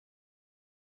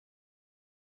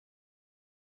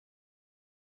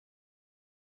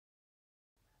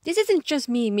This isn't just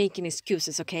me making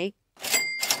excuses, okay?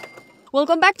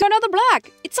 Welcome back to another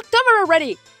vlog! It's October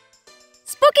already!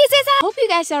 Spooky season! Hope you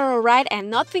guys are alright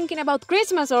and not thinking about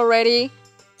Christmas already.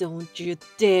 Don't you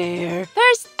dare!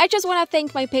 First, I just want to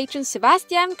thank my patrons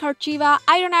Sebastian, Carchiva,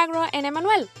 Iron Agro, and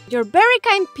Emmanuel. You're very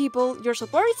kind people, your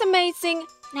support is amazing,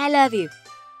 and I love you.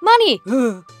 Money!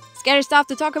 Scary stuff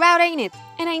to talk about, ain't it?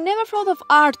 And I never thought of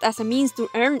art as a means to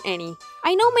earn any.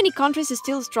 I know many countries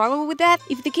still struggle with that.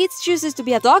 If the kid chooses to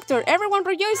be a doctor, everyone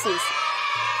rejoices.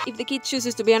 If the kid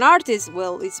chooses to be an artist,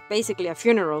 well, it's basically a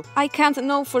funeral. I can't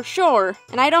know for sure,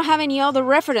 and I don't have any other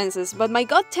references, but my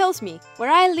gut tells me,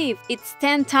 where I live, it's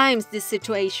 10 times this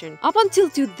situation. Up until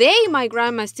today, my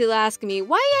grandma still asks me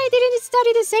why I didn't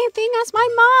study the same thing as my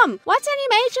mom. What's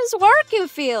animation's working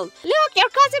field? Look, your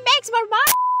cousin makes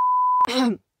more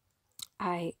money!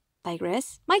 I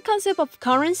digress. My concept of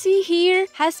currency here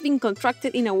has been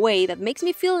constructed in a way that makes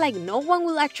me feel like no one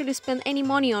will actually spend any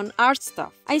money on art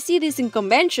stuff. I see this in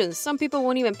conventions. Some people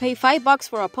won't even pay $5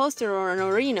 for a poster or an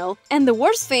original. And the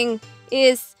worst thing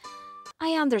is,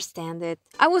 I understand it.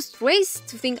 I was raised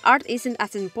to think art isn't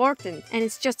as important and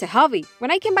it's just a hobby.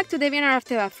 When I came back to Deviant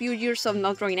after a few years of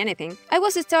not drawing anything, I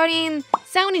was studying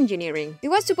sound engineering. It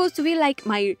was supposed to be like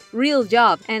my real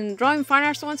job, and drawing fan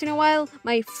art once in a while,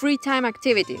 my free time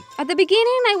activity. At the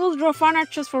beginning, I would draw fan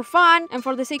art just for fun and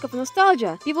for the sake of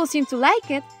nostalgia. People seemed to like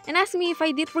it and asked me if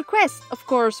I did requests, of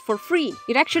course, for free.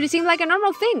 It actually seemed like a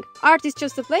normal thing. Art is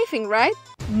just a plaything, right?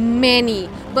 Many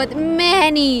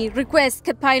requests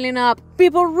kept piling up.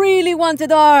 People really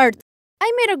wanted art.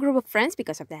 I made a group of friends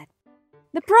because of that.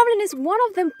 The problem is one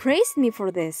of them praised me for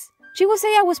this. She would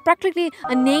say I was practically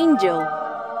an angel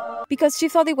because she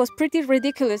thought it was pretty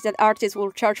ridiculous that artists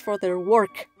will charge for their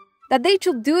work, that they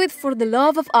should do it for the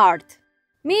love of art.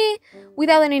 Me,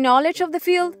 without any knowledge of the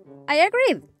field, I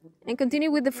agreed and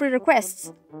continued with the free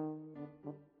requests.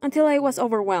 Until I was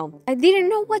overwhelmed. I didn't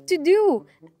know what to do,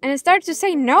 and I started to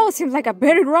say no. Seemed like a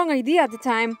very wrong idea at the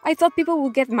time. I thought people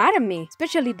would get mad at me,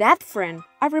 especially that friend.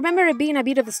 I remember it being a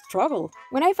bit of a struggle.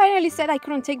 When I finally said I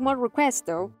couldn't take more requests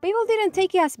though, people didn't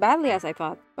take it as badly as I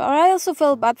thought. But I also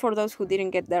felt bad for those who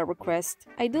didn't get their request.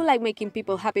 I do like making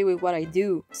people happy with what I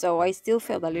do, so I still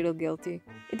felt a little guilty.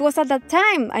 It was at that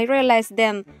time I realized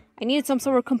then I needed some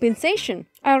sort of compensation.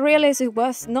 I realized it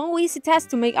was no easy task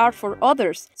to make art for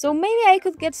others, so maybe I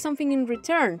could get something in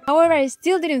return. However, I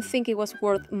still didn't think it was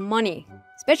worth money,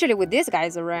 especially with these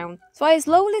guys around. So I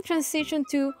slowly transitioned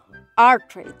to art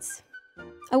trades.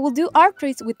 I will do art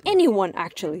trades with anyone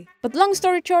actually, but long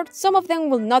story short, some of them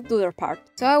will not do their part.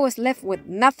 So I was left with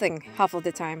nothing half of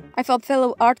the time. I thought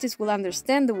fellow artists will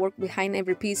understand the work behind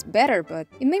every piece better, but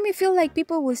it made me feel like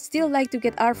people will still like to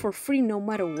get art for free no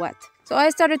matter what. So I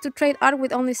started to trade art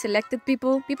with only selected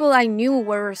people I knew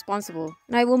were responsible,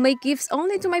 and I will make gifts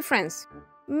only to my friends.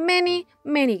 Many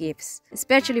gifts,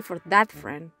 especially for that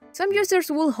friend. Some users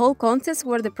will hold contests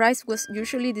where the prize was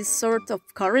usually this sort of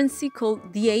currency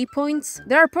called DA points.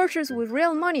 There are purchased with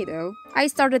real money though. I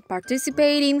started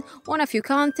participating, won a few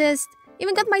contests,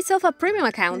 even got myself a premium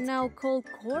account, now called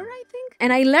Core, I think?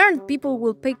 And I learned people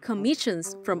will pay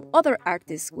commissions from other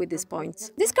artists with these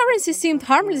points. This currency seemed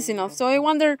harmless enough, so I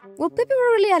wondered, will people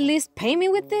really at least pay me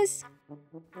with this?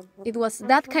 It was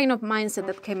that kind of mindset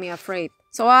that kept me afraid.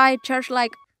 So I charged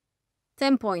like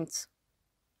 10 points.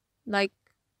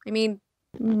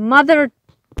 Mother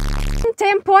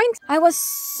 10 points? I was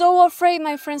so afraid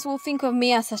my friends will think of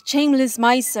me as a shameless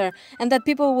miser and that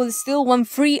people will still want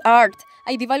free art.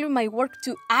 I devalued my work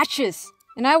to ashes.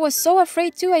 And I was so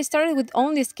afraid too, I started with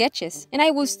only sketches. And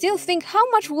I would still think how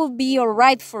much would be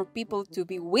alright for people to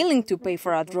be willing to pay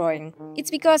for a drawing. It's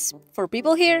because, for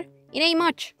people here, it ain't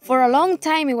much. For a long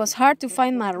time it was hard to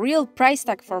find my real price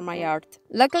tag for my art.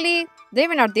 Luckily,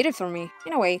 Deviant did it for me.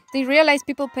 In a way, they realized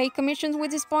people pay commissions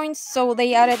with these points, so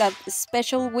they added a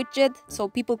special widget so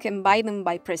people can buy them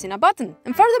by pressing a button.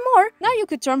 And furthermore, now you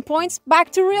could turn points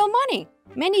back to real money.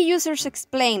 Many users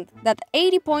explained that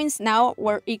 80 points now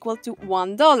were equal to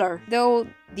 $1, though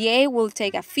DA will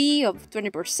take a fee of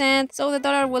 20%, so the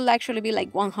dollar will actually be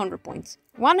like 100 points.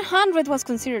 100 was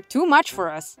considered too much for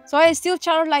us, so I still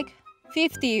charged like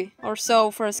 50 or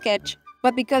so for a sketch.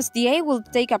 But because DA will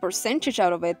take a percentage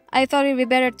out of it, I thought it'd be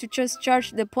better to just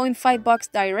charge the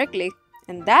 $0.5 directly.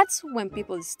 And that's when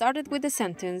people started with the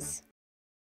sentence,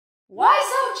 "Why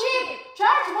so cheap?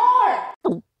 Charge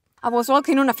more!" I was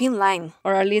walking on a thin line,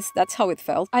 or at least that's how it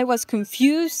felt. I was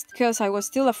confused because I was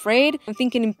still afraid and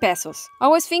thinking in pesos. I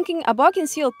was thinking a buck in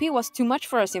CLP was too much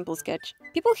for a simple sketch.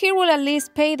 People here will at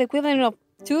least pay the equivalent of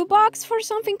 $2 for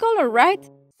something colored, right?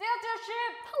 Still too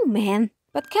cheap! Oh man.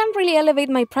 but can't really elevate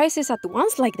my prices at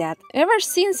once like that. Ever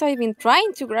since I've been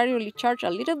trying to gradually charge a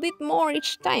little bit more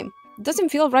each time. It doesn't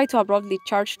feel right to abruptly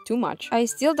charge too much. I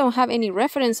still don't have any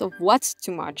reference of what's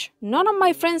too much. None of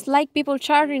my friends like people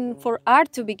charging for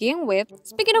art to begin with.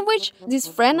 Speaking of which, this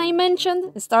friend I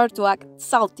mentioned started to act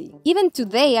salty. Even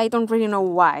today, I don't really know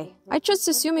why. I just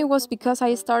assume it was because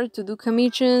I started to do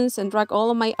commissions and drag all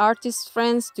of my artist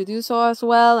friends to do so as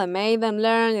well and made them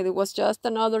learn that it was just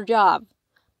another job.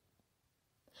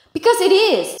 Because it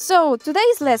is! So,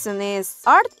 today's lesson is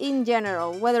art in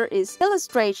general, whether it's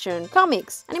illustration,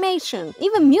 comics, animation,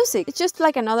 even music. It's just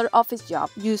like another office job.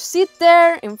 You sit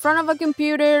there in front of a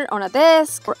computer, on a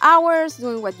desk, for hours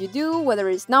doing what you do, whether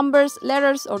it's numbers,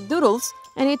 letters, or doodles,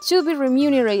 and it should be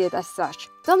remunerated as such.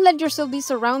 Don't let yourself be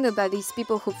surrounded by these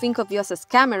people who think of you as a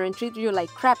scammer and treat you like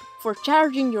crap for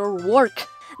charging your work.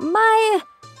 My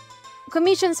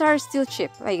commissions are still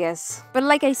cheap, I guess. But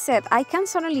like I said, I can't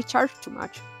suddenly charge too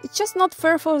much. It's just not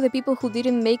fair for the people who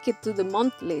didn't make it to the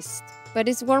month list. But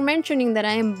it's worth mentioning that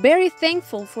I am very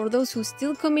thankful for those who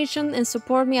still commission and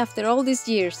support me after all these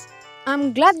years.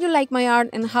 I'm glad you like my art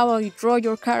and how I draw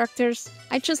your characters.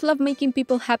 I just love making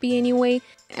people happy anyway,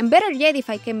 and better yet if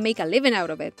I can make a living out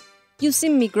of it. You've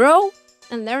seen me grow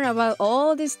and learn about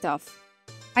all this stuff.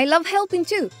 I love helping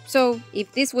too, so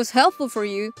if this was helpful for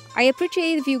you, I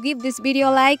appreciate if you give this video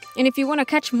a like, and if you want to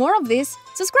catch more of this,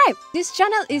 subscribe! This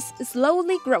channel is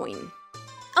slowly growing.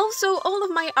 Also, all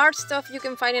of my art stuff you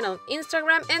can find it on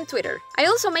Instagram and Twitter. I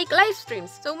also make live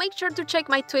streams, so make sure to check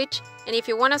my Twitch, and if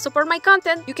you want to support my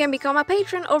content, you can become a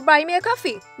patron or buy me a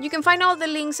coffee. You can find all the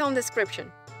links on the description.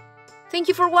 Thank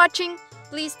you for watching,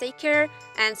 please take care,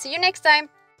 and see you next time!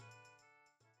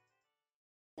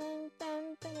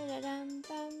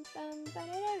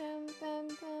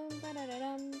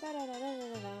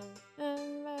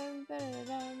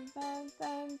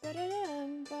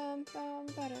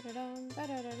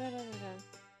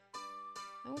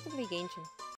 I want to play Genshin.